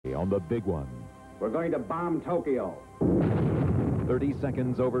on the big one. We're going to bomb Tokyo. 30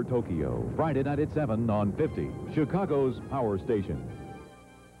 seconds over Tokyo. Friday night at 7 on 50, Chicago's Power Station.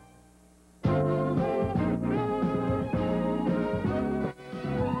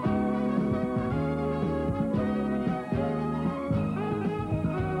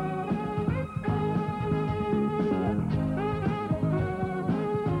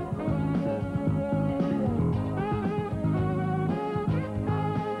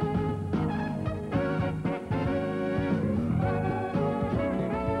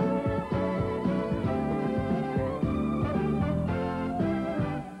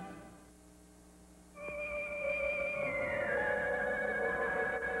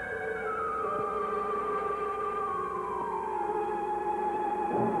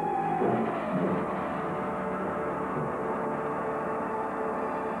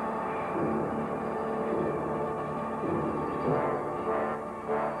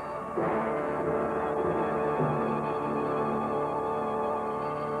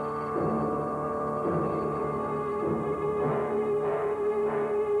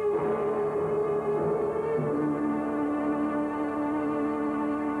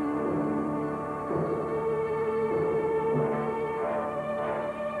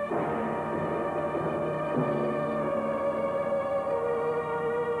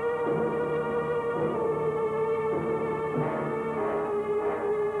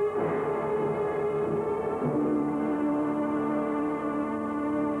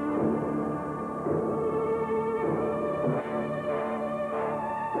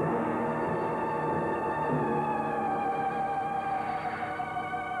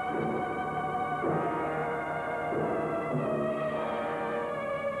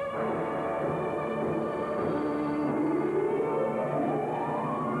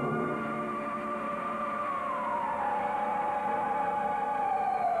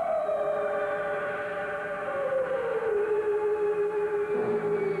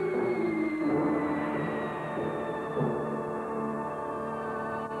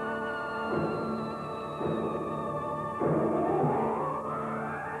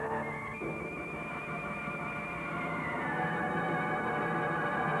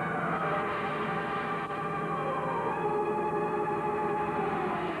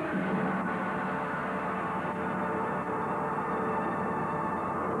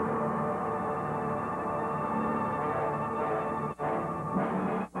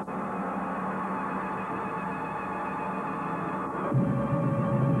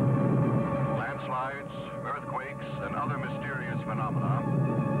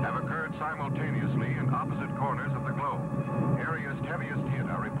 Simultaneously in opposite corners of the globe. Areas heaviest hit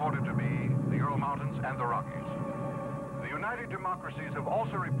are reported to be the Ural Mountains and the Rockies. The United Democracies have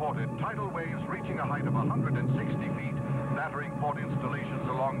also reported tidal waves reaching a height of 160 feet, battering port installations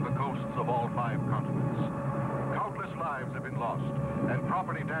along the coasts of all 5 continents. Countless lives have been lost, and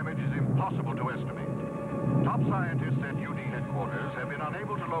property damage is impossible to estimate. Top scientists at UD headquarters have been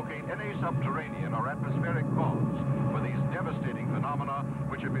unable to locate any subterranean or atmospheric cause for these devastating phenomena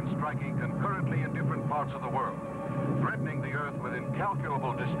which have been striking concurrently in different parts of the world, threatening the Earth with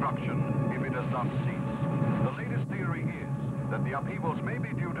incalculable destruction if it does not cease. The latest theory is that the upheavals may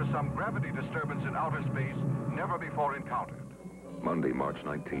be due to some gravity disturbance in outer space never before encountered. Monday, March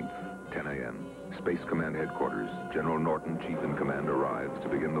 19th, 10 a.m. Space Command Headquarters, General Norton, Chief in Command, arrives to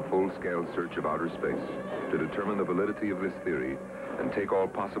begin the full-scale search of outer space to determine the validity of this theory and take all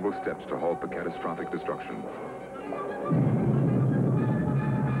possible steps to halt the catastrophic destruction.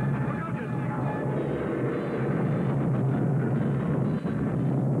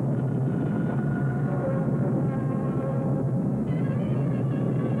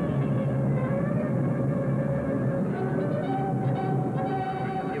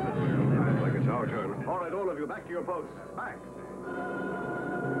 Back to your posts. Back.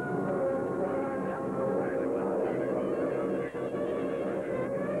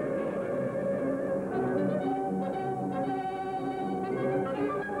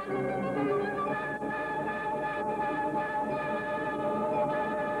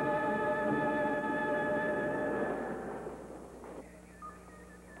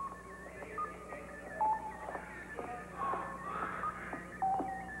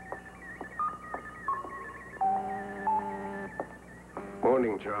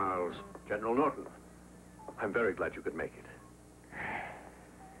 Morning, Charles. General Norton. I'm very glad you could make it.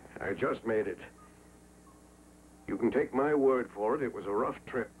 I just made it. You can take my word for it, it was a rough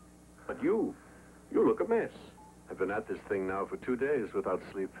trip. But you look a mess. I've been at this thing now for 2 days without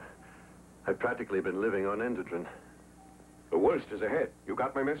sleep. I've practically been living on Endodrin. The worst is ahead. You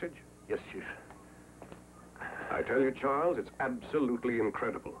got my message? Yes, Chief. I tell you, Charles, it's absolutely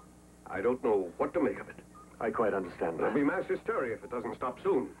incredible. I don't know what to make of it. I quite understand There'll that. be mass hysteria if it doesn't stop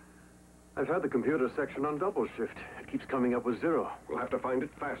soon. I've had the computer section on double shift. It keeps coming up with 0. We'll have to find it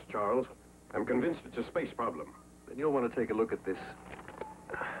fast, Charles. I'm convinced it's a space problem. Then you'll want to take a look at this.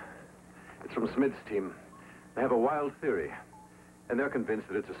 It's from Smith's team. They have a wild theory. And they're convinced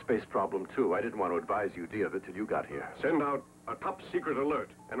that it's a space problem, too. I didn't want to advise you of it till you got here. Send out a top-secret alert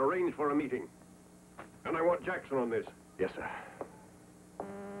and arrange for a meeting. And I want Jackson on this. Yes, sir.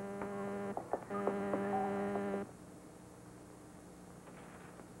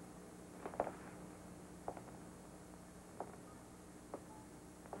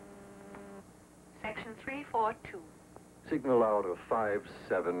 Section 342. Signal out of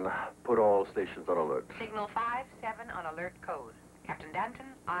 5-7. Put all stations on alert. Signal 5-7 on alert code. Captain Danton,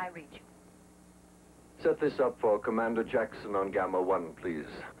 I read you. Set this up for Commander Jackson on Gamma 1, please.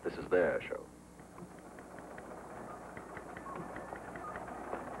 This is their show.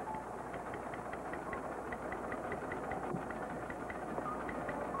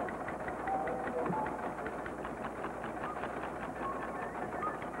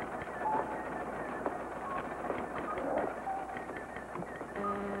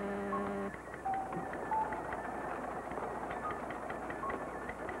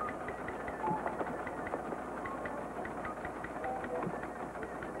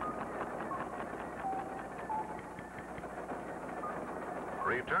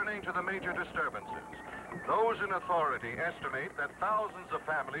 Returning to the major disturbances, those in authority estimate that thousands of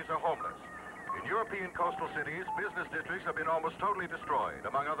families are homeless. In European coastal cities, business districts have been almost totally destroyed.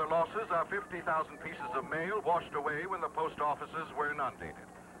 Among other losses are 50,000 pieces of mail washed away when the post offices were inundated.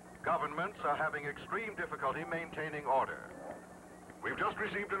 Governments are having extreme difficulty maintaining order. We've just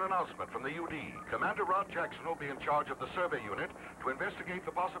received an announcement from the UD. Commander Rod Jackson will be in charge of the survey unit to investigate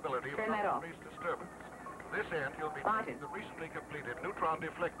the possibility of space disturbance. To this end, he'll be taking the recently completed neutron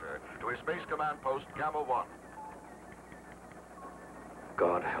deflector to his Space Command post, Gamma 1.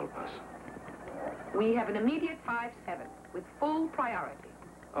 God help us. We have an immediate 5-7 with full priority.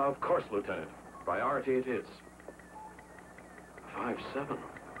 Of course, Lieutenant. Priority it is. 5-7.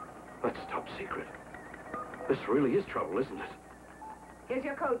 That's top secret. This really is trouble, isn't it? Here's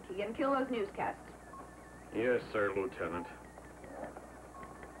your code key and kill those newscasts. Yes, sir, Lieutenant.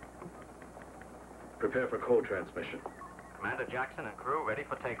 Prepare for code transmission. Commander Jackson and crew ready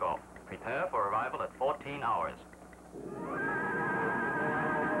for takeoff. Prepare for arrival at 14 hours.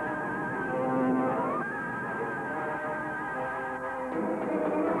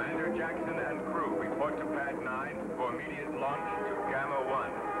 Commander Jackson and crew report to Pad 9 for immediate launch to Gamma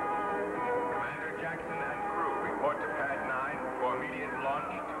 1. Commander Jackson and crew report to Pad 9 for immediate launch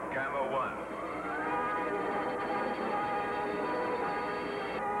to Gamma 1.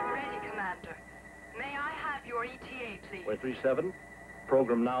 Ready, Commander. May I have your ETA, please? Way 37,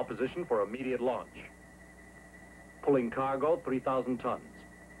 program now position for immediate launch. Pulling cargo 3,000 tons.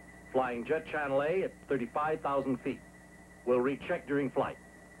 Flying jet channel A at 35,000 feet. We'll recheck during flight.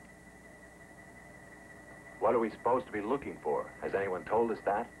 What are we supposed to be looking for? Has anyone told us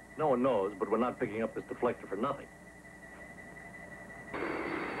that? No one knows, but we're not picking up this deflector for nothing.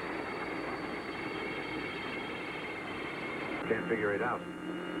 Can't figure it out.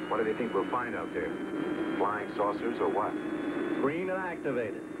 What do they think we'll find out there? Flying saucers or what? Green and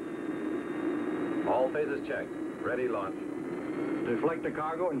activated. All phases checked. Ready launch. Deflector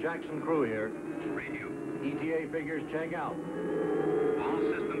cargo and Jackson crew here. Radio. ETA figures check out. All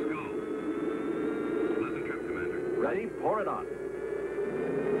systems go. Pleasant trip, Commander. Ready? Pour it on.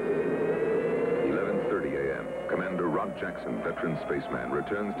 11:30 a.m. Commander Rod Jackson, veteran spaceman,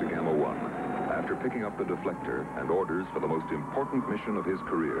 returns to Gamma 1 after picking up the deflector and orders for the most important mission of his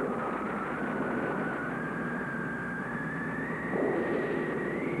career.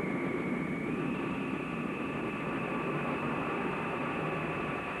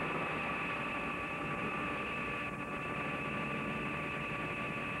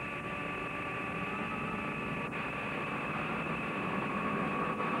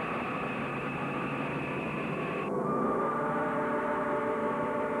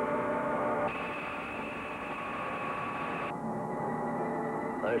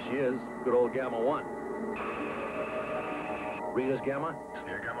 There she is, good old Gamma 1. Read us, Gamma.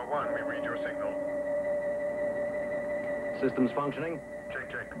 Here, Gamma 1, we read your signal. Systems functioning.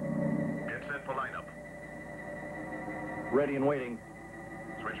 Check. Get set for lineup. Ready and waiting.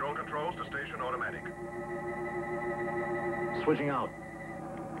 Switch all controls to station automatic. Switching out.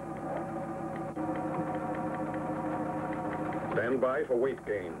 Stand by for weight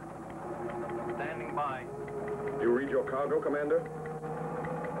gain. Standing by. You read your cargo, Commander?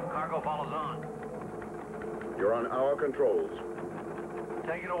 Cargo follows on. You're on our controls.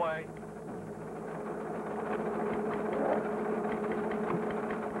 Take it away.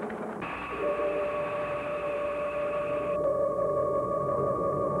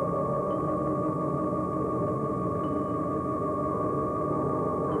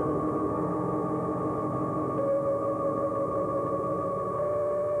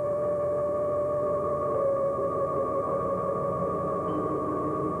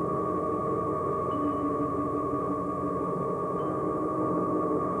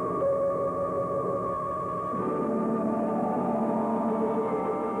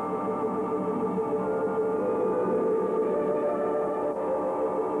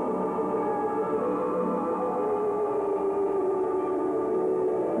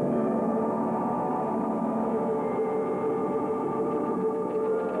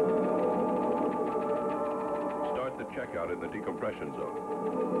 Checkout in the decompression zone.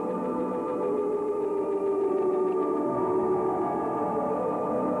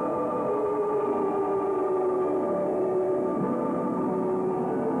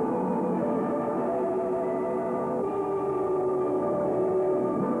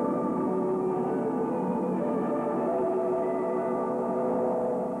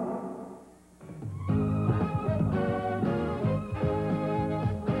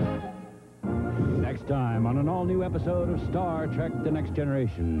 Time on an all-new episode of Star Trek: The Next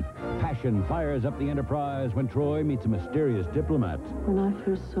Generation. Passion fires up the Enterprise when Troy meets a mysterious diplomat. When I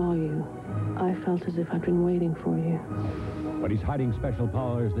first saw you, I felt as if I'd been waiting for you. But he's hiding special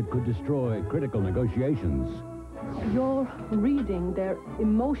powers that could destroy critical negotiations. You're reading their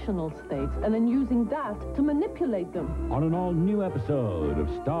emotional states and then using that to manipulate them. On an all-new episode of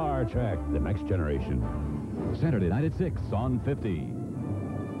Star Trek: The Next Generation. Saturday night at 6 on 50.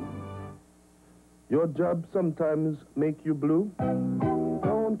 Your job sometimes make you blue?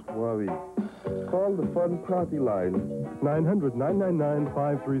 Don't worry. Call the Fun Party line.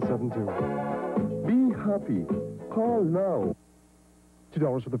 900-999-5372. Be happy. Call now.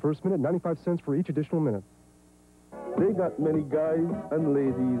 $2 for the first minute, 95 cents for each additional minute. They got many guys and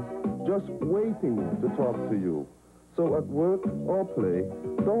ladies just waiting to talk to you. So at work or play,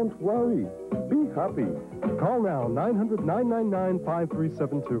 don't worry. Be happy. Call now,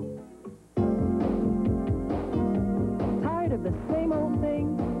 900-999-5372. Of the same old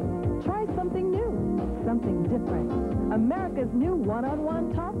thing? Try something new, something different. America's new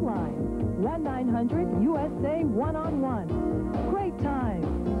one-on-one talk line. 1-900-USA one-on-one. Great times,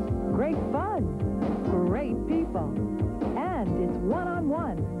 great fun, great people. And it's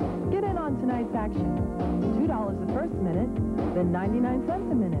one-on-one. Get in on tonight's action. $2 the first minute, then 99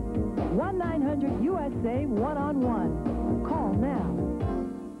 cents a minute. 1-900-USA one-on-one. Call now.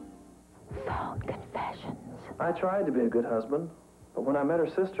 Phone confessions. I tried to be a good husband, but when I met her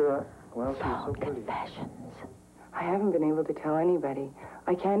sister, well, she was so pretty. Confessions. I haven't been able to tell anybody.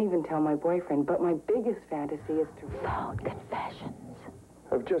 I can't even tell my boyfriend, but my biggest fantasy is to... Phone confessions.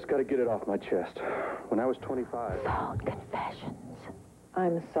 I've just got to get it off my chest. When I was 25... Phone confessions.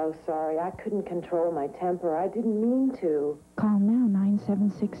 I'm so sorry. I couldn't control my temper. I didn't mean to. Call now,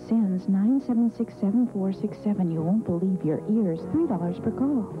 976-SINS, 976-7467. You won't believe your ears. $3 per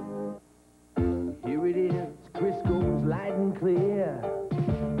call. Here it is, Crisco's light and clear.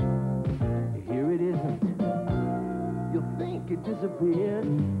 Here it isn't. You'll think it disappeared.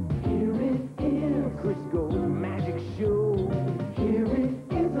 Here it is, Crisco's magic show. Here it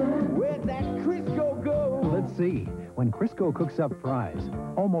isn't. Where'd that Crisco go? Let's see. When Crisco cooks up fries,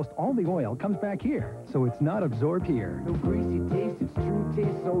 almost all the oil comes back here, so it's not absorbed here. No greasy taste, it's true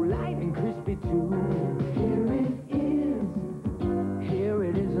taste, so light and crispy too. Here it is. Here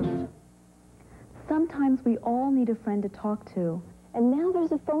it isn't. Sometimes we all need a friend to talk to. And now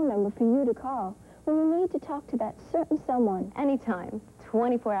there's a phone number for you to call when you need to talk to that certain someone. Anytime,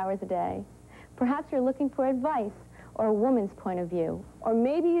 24 hours a day. Perhaps you're looking for advice or a woman's point of view. Or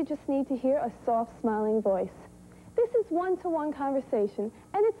maybe you just need to hear a soft, smiling voice. This is one-to-one conversation,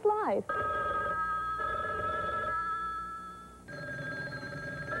 and it's live.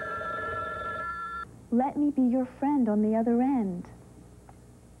 Let me be your friend on the other end.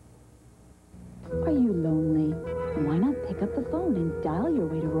 Are you lonely? Why not pick up the phone and dial your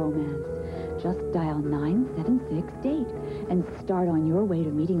way to romance? Just dial 976-DATE and start on your way to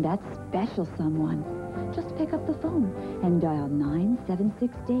meeting that special someone. Just pick up the phone and dial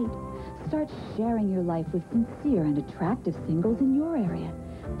 976-DATE. Start sharing your life with sincere and attractive singles in your area.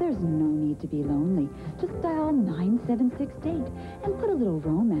 There's no need to be lonely. Just dial 976-DATE and put a little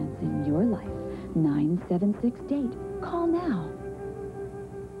romance in your life. 976-DATE. Call now.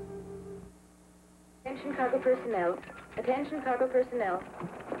 Attention cargo personnel. Attention cargo personnel.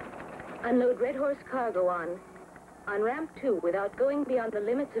 Unload Red Horse cargo on ramp 2 without going beyond the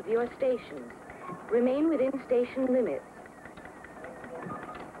limits of your stations. Remain within station limits.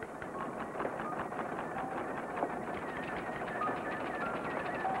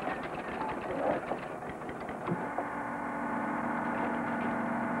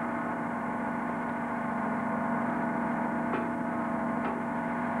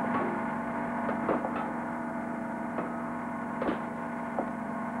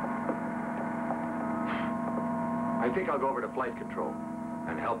 I think I'll go over to flight control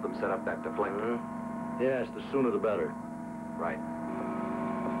and help them set up that deflector. Yes, the sooner the better. Right.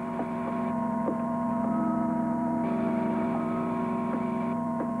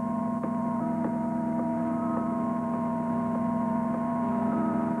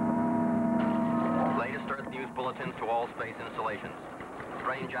 Latest Earth news bulletins to all space installations.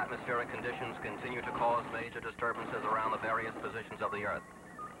 Strange atmospheric conditions continue to cause major disturbances around the various positions of the Earth.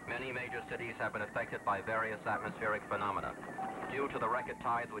 Many major cities have been affected by various atmospheric phenomena. Due to the record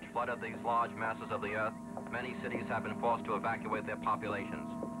tides which flooded these large masses of the Earth, many cities have been forced to evacuate their populations.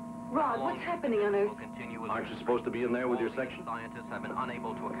 Rod, what's happening on Earth? Aren't you supposed to be in there with your section? Scientists have been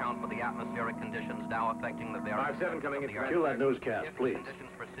unable to account for the atmospheric conditions now affecting the various... 5-7 coming in. of the Earth. Kill that newscast, If please. conditions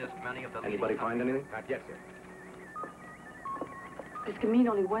persist, many of the... Anybody find anything? Not yet, sir. This can mean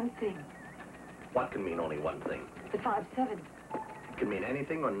only one thing. What can mean only one thing? The 5-7. It can mean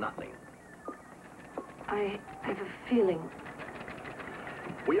anything or nothing. I have a feeling.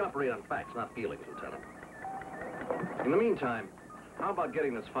 We operate on facts, not feelings, Lieutenant. In the meantime, how about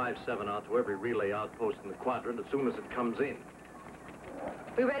getting this 5-7 out to every relay outpost in the quadrant as soon as it comes in?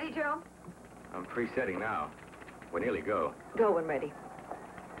 We ready, Joe? I'm presetting now. We're nearly go. Go when ready.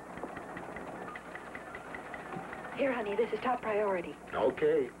 Here, honey, this is top priority.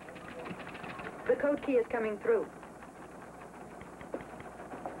 Okay. The code key is coming through.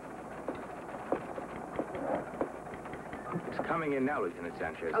 It's coming in now, Lieutenant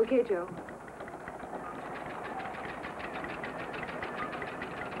Sanchez. Okay, Joe.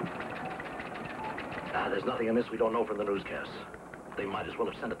 There's nothing in this we don't know from the newscasts. They might as well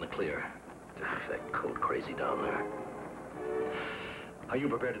have sent it in the clear. That code crazy down there. Are you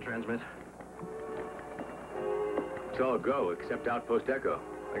prepared to transmit? It's all go, except Outpost Echo.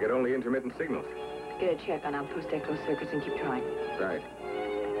 I get only intermittent signals. Get a check on Outpost Echo circuits and keep trying. Right.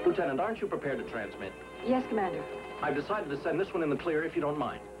 Lieutenant, aren't you prepared to transmit? Yes, Commander. I've decided to send this one in the clear if you don't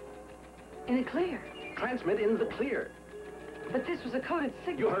mind. In the clear? Transmit in the clear. But this was a coded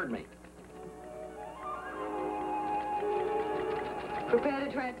signal. You heard me. Prepare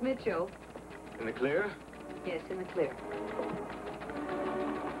to transmit, Joe. In the clear? Yes, in the clear.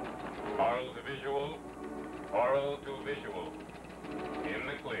 Oral to visual. Oral to visual. In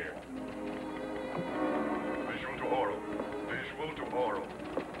the clear. Visual to oral. Visual to oral.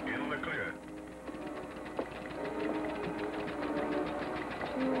 In the clear.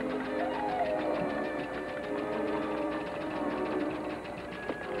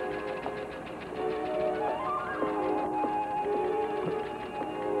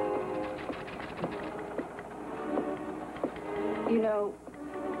 You know,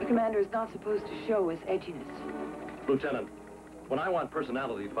 the commander is not supposed to show his edginess. Lieutenant, when I want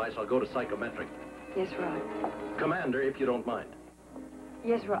personality advice, I'll go to psychometric. Yes, Rod. Commander, if you don't mind.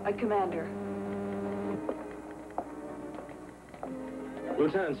 Yes, Rod. Commander.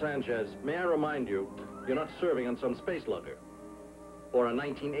 Lieutenant Sanchez, may I remind you, you're not serving on some space lugger or a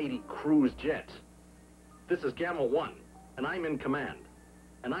 1980 cruise jet. This is Gamma 1, and I'm in command.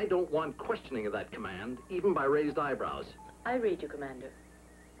 And I don't want questioning of that command, even by raised eyebrows. I read you, Commander.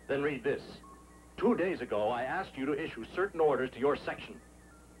 Then read this. 2 days ago, I asked you to issue certain orders to your section.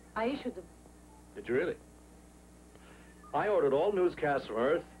 I issued them. Did you really? I ordered all newscasts from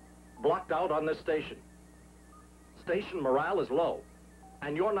Earth blocked out on this station. Station morale is low,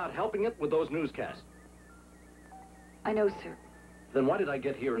 and you're not helping it with those newscasts. I know, sir. Then why did I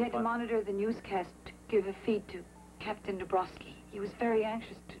get here We and had to monitor the newscast to give a feed to Captain Dabrowski. He was very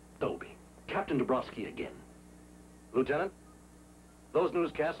anxious to... Dobie. Captain Dabrowski again. Lieutenant, those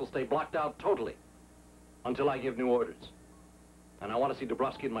newscasts will stay blocked out totally until I give new orders. And I want to see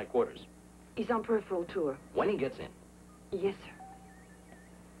Dabrowski in my quarters. He's on peripheral tour. When he gets in. Yes, sir.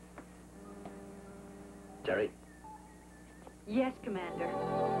 Terry? Yes, Commander.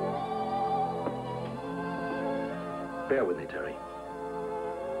 Bear with me, Terry.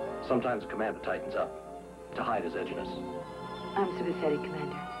 Sometimes the commander tightens up to hide his edginess. I'm sympathetic,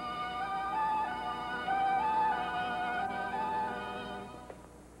 Commander.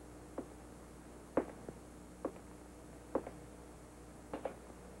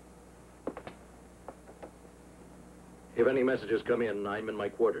 If any messages come in, I'm in my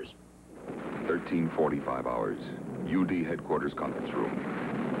quarters. 13:45 hours. UD headquarters conference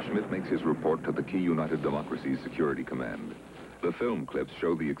room. Schmidt makes his report to the key United Democracies Security Command. The film clips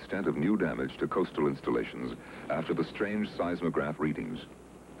show the extent of new damage to coastal installations after the strange seismograph readings.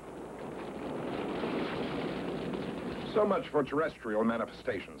 So much for terrestrial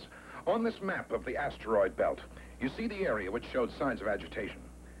manifestations. On this map of the asteroid belt, you see the area which showed signs of agitation.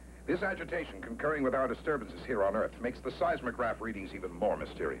 This agitation, concurring with our disturbances here on Earth, makes the seismograph readings even more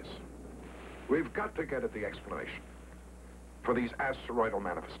mysterious. We've got to get at the explanation for these asteroidal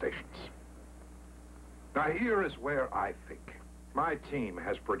manifestations. Now, here is where I think my team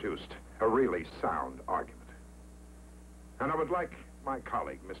has produced a really sound argument. And I would like my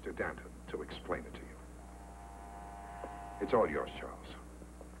colleague, Mr. Danton, to explain it to you. It's all yours, Charles.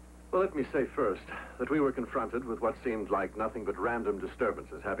 Well, let me say first that we were confronted with what seemed like nothing but random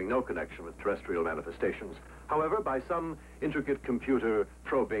disturbances having no connection with terrestrial manifestations. However, by some intricate computer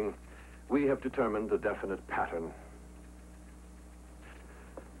probing, we have determined a definite pattern.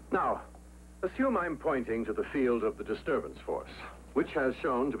 Now, assume I'm pointing to the field of the disturbance force, which has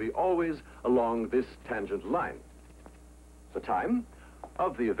shown to be always along this tangent line. The time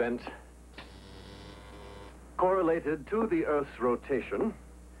of the event correlated to the Earth's rotation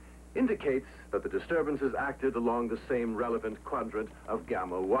indicates that the disturbances acted along the same relevant quadrant of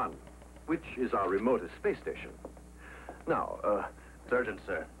Gamma 1, which is our remotest space station. Now, Sergeant,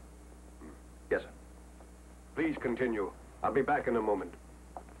 sir. Yes, sir. Please continue. I'll be back in a moment.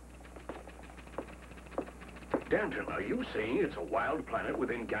 Danton, are you saying it's a wild planet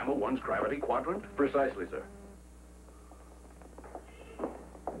within Gamma 1's gravity quadrant? Precisely, sir.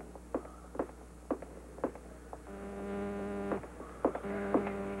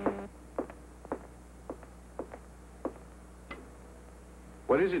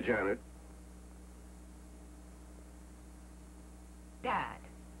 What is it, Janet? Dad,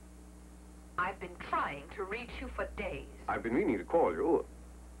 I've been trying to reach you for days. I've been meaning to call you.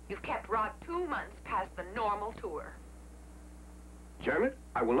 You've kept Rod 2 months past the normal tour. Janet,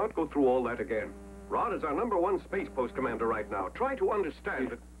 I will not go through all that again. Rod is our #1 Space Post commander right now. Try to understand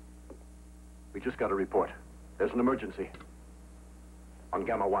that... We just got a report. There's an emergency on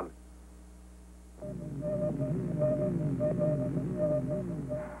Gamma 1.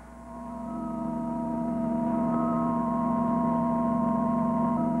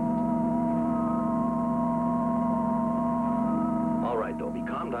 All right, Dobie,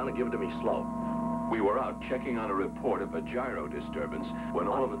 calm down and give it to me slow. We were out checking on a report of a gyro disturbance when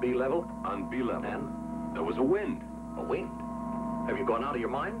all of it... B level? On B level. And there was a wind. A wind? Have you gone out of your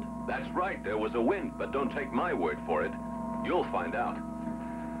mind? That's right, there was a wind, but don't take my word for it. You'll find out.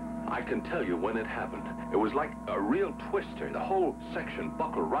 I can tell you when it happened. It was like a real twister. The whole section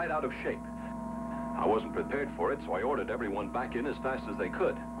buckled right out of shape. I wasn't prepared for it, so I ordered everyone back in as fast as they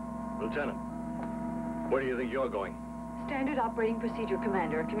could. Lieutenant, where do you think you're going? Standard Operating Procedure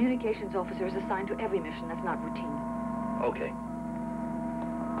Commander. A communications officer is assigned to every mission that's not routine. Okay.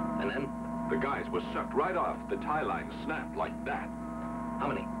 And then? The guys were sucked right off. The tie line snapped like that. How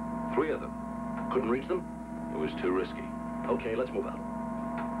many? 3 of them. Couldn't reach them? It was too risky. Okay, let's move out.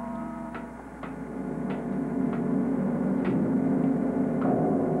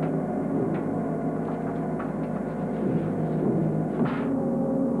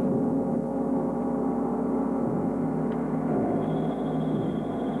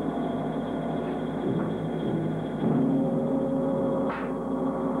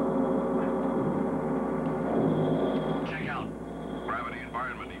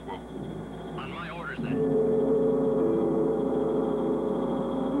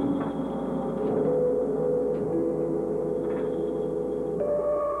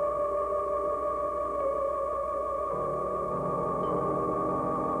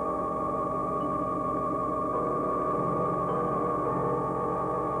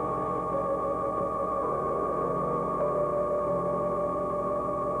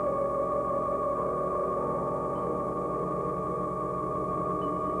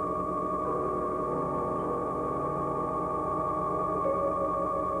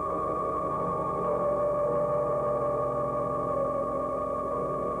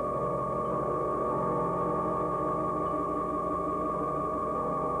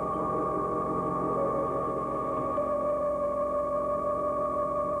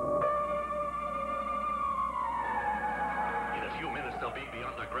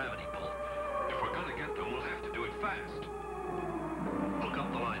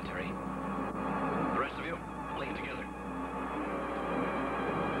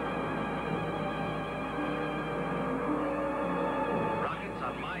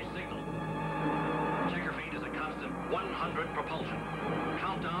 Propulsion.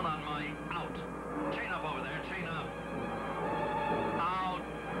 Countdown on my out. Chain up over there, chain up. Out.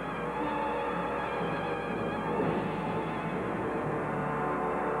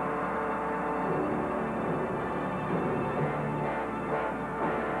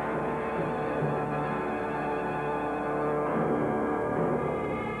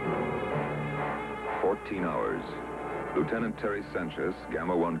 14 hours. Lieutenant Terry Sanchez,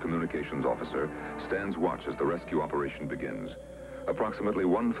 Gamma 1 communications officer, stands watch as the rescue operation begins. Approximately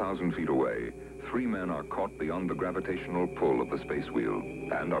 1,000 feet away, 3 men are caught beyond the gravitational pull of the space wheel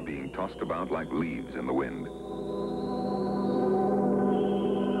and are being tossed about like leaves in the wind.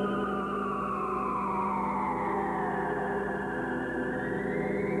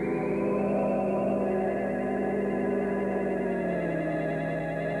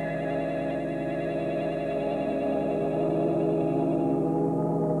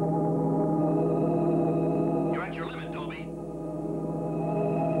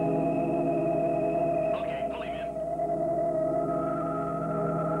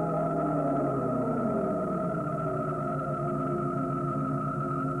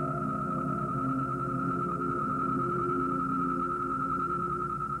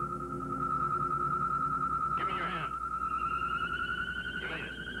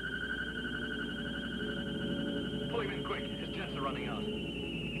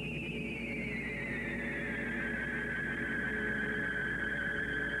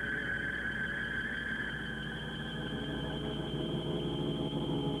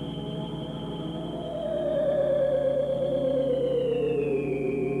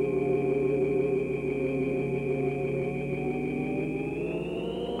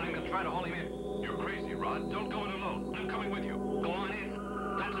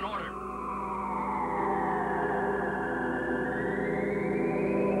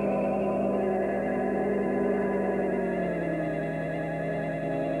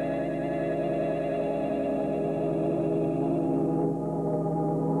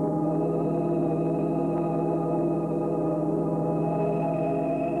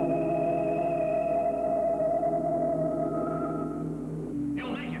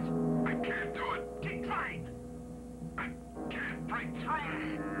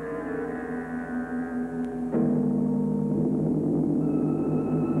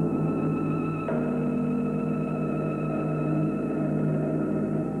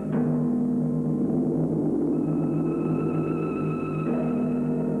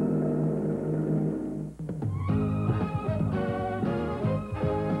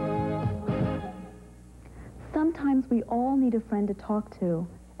 Sometimes we all need a friend to talk to.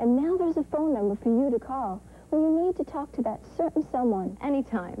 And now there's a phone number for you to call when you need to talk to that certain someone.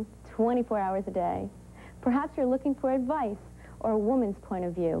 Anytime, 24 hours a day. Perhaps you're looking for advice or a woman's point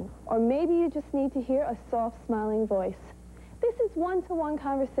of view. Or maybe you just need to hear a soft, smiling voice. This is one-to-one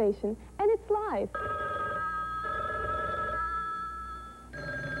conversation, and it's live.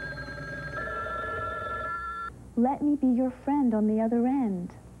 Let me be your friend on the other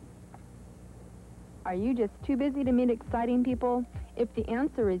end. Are you just too busy to meet exciting people? If the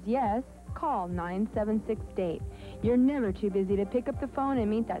answer is yes, call 976-DATE. You're never too busy to pick up the phone and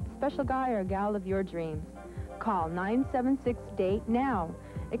meet that special guy or gal of your dreams. Call 976-DATE now.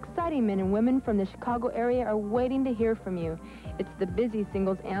 Exciting men and women from the Chicago area are waiting to hear from you. It's the busy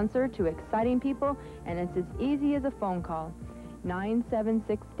singles answer to exciting people, and it's as easy as a phone call.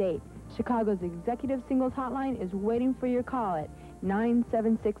 976-DATE. Chicago's executive singles hotline is waiting for your call at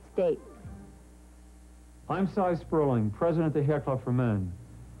 976-DATE. I'm Cy Sperling, president of the Hair Club for Men,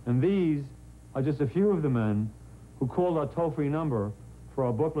 and these are just a few of the men who called our toll-free number for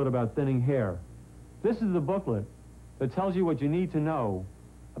our booklet about thinning hair. This is the booklet that tells you what you need to know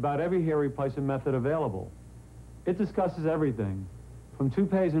about every hair replacement method available. It discusses everything, from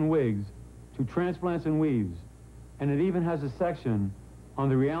toupees and wigs to transplants and weaves, and it even has a section on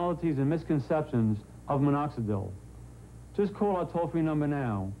the realities and misconceptions of minoxidil. Just call our toll-free number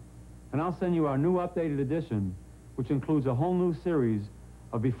now, and I'll send you our new updated edition, which includes a whole new series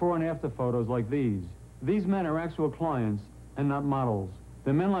of before and after photos like these. These men are actual clients and not models.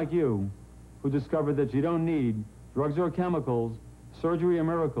 They're men like you who discovered that you don't need drugs or chemicals, surgery or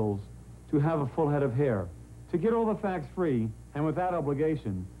miracles to have a full head of hair. To get all the facts free and without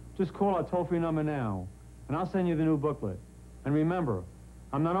obligation, just call our toll-free number now, and I'll send you the new booklet. And remember,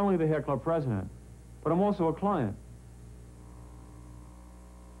 I'm not only the Hair Club president, but I'm also a client.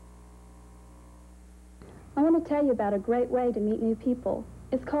 I want to tell you about a great way to meet new people.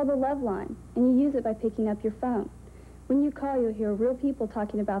 It's called the Love Line, and you use it by picking up your phone. When you call, you'll hear real people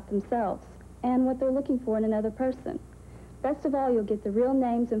talking about themselves and what they're looking for in another person. Best of all, you'll get the real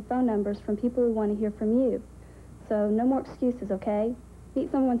names and phone numbers from people who want to hear from you. So no more excuses, okay?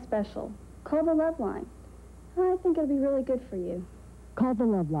 Meet someone special. Call the Love Line. I think it'll be really good for you. Call the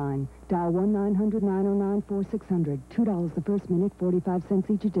Love Line. Dial 1-900-909-4600. $2 the first minute, 45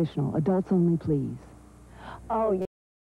 cents each additional. Adults only, please. Oh, yeah.